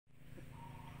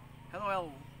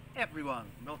Hello everyone,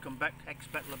 welcome back to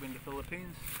Expat Living the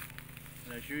Philippines,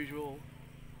 and as usual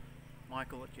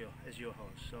Michael is your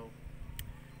host. So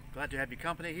glad to have your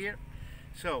company here.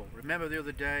 So remember the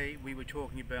other day we were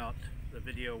talking about the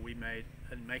video we made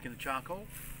in making the charcoal.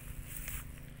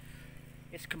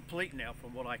 It's complete now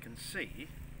from what I can see.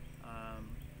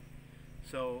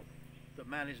 So the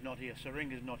man is not here,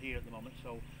 Saring is not here at the moment,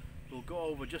 so we'll go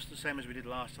over just the same as we did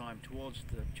last time towards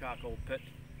the charcoal pit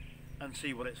and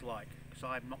see what it's like, because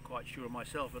I'm not quite sure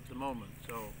myself at the moment.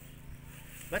 So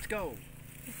let's go.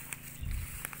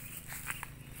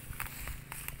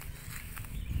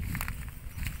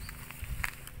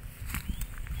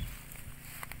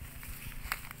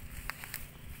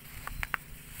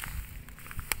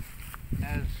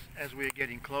 As we're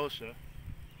getting closer,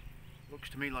 looks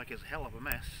to me like it's a hell of a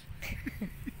mess.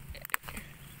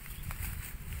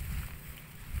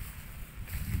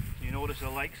 You notice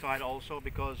the lakeside also,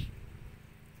 because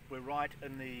we're right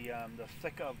in the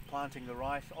thick of planting the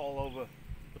rice all over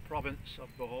the province of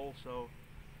Bohol. So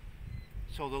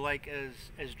the lake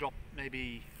is dropped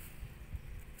maybe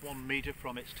 1 meter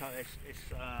from its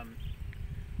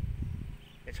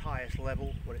highest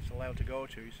level where it's allowed to go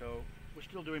to. So we're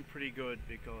still doing pretty good,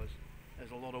 because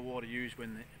there's a lot of water used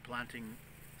when the planting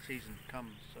season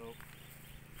comes. So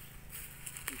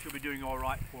we should be doing all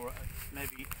right for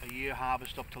maybe a year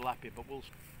harvest of tilapia, but we'll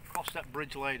cross that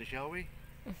bridge later, shall we?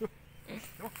 Come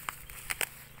on.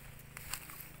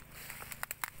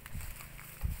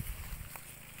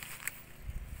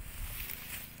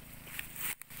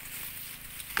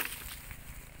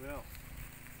 Well,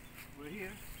 we're here.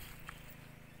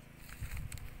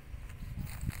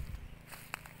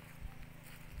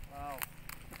 Wow.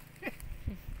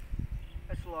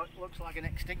 This looks like an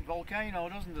extinct volcano,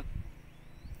 doesn't it?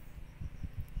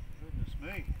 Goodness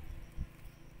me.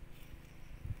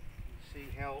 You see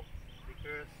how the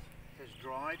earth has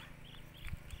dried,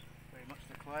 very much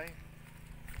the clay.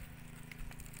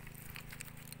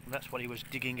 And that's what he was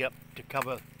digging up to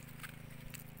cover.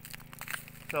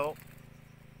 So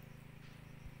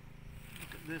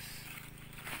look at this.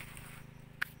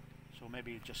 So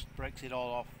maybe it just breaks it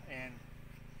all off and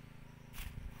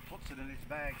puts it in his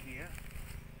bag here.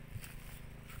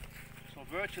 So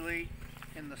virtually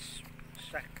in the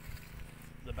sack,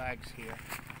 the bags here,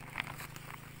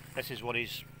 this is what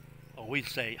he's, or we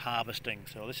say, harvesting.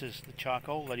 So this is the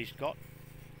charcoal that he's got,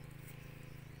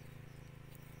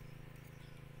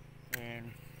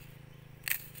 and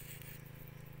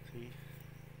see,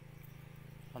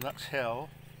 and that's how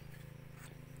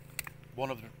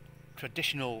one of the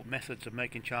traditional methods of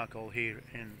making charcoal here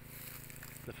in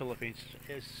the Philippines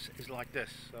is like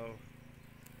this. So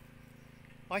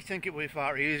I think it would be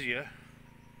far easier.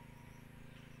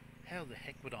 How the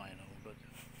heck would I know? But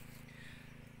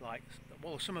like,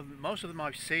 well, most of them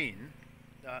I've seen,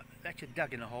 they actually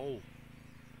dug in a hole,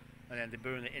 and then they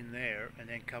burn it in there, and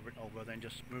then cover it over, then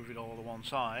just move it all to one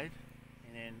side,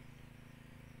 and then.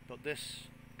 But this,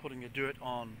 putting the dirt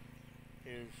on,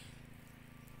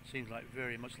 seems like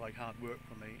very much like hard work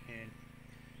for me. And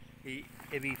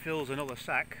if he fills another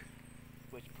sack,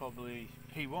 which probably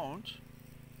he won't,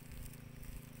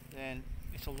 then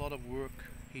it's a lot of work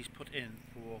he's put in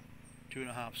for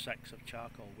 2.5 sacks of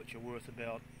charcoal, which are worth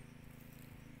about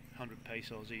 100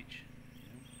 pesos each.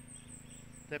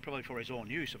 They're probably for his own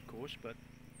use, of course, but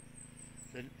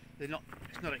they're not.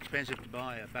 It's not expensive to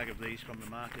buy a bag of these from the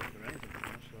market or anything, you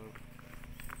know, so.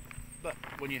 But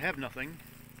when you have nothing,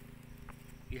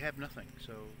 you have nothing.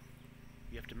 So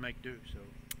you have to make do. So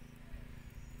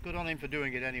good on him for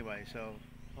doing it anyway. So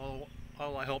all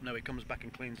I hope now he comes back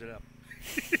and cleans it up.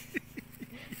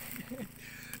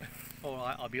 Or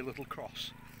I'll be a little cross,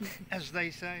 as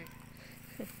they say.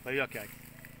 But okay,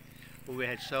 we'll go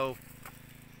ahead. So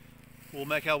we'll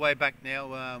make our way back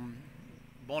now.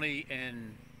 Bonnie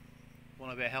and one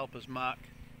of our helpers, Mark,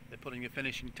 they're putting the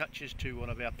finishing touches to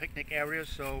one of our picnic areas.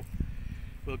 So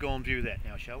we'll go and view that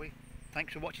now, shall we?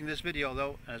 Thanks for watching this video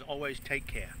though, and as always, take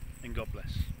care and God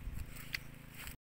bless.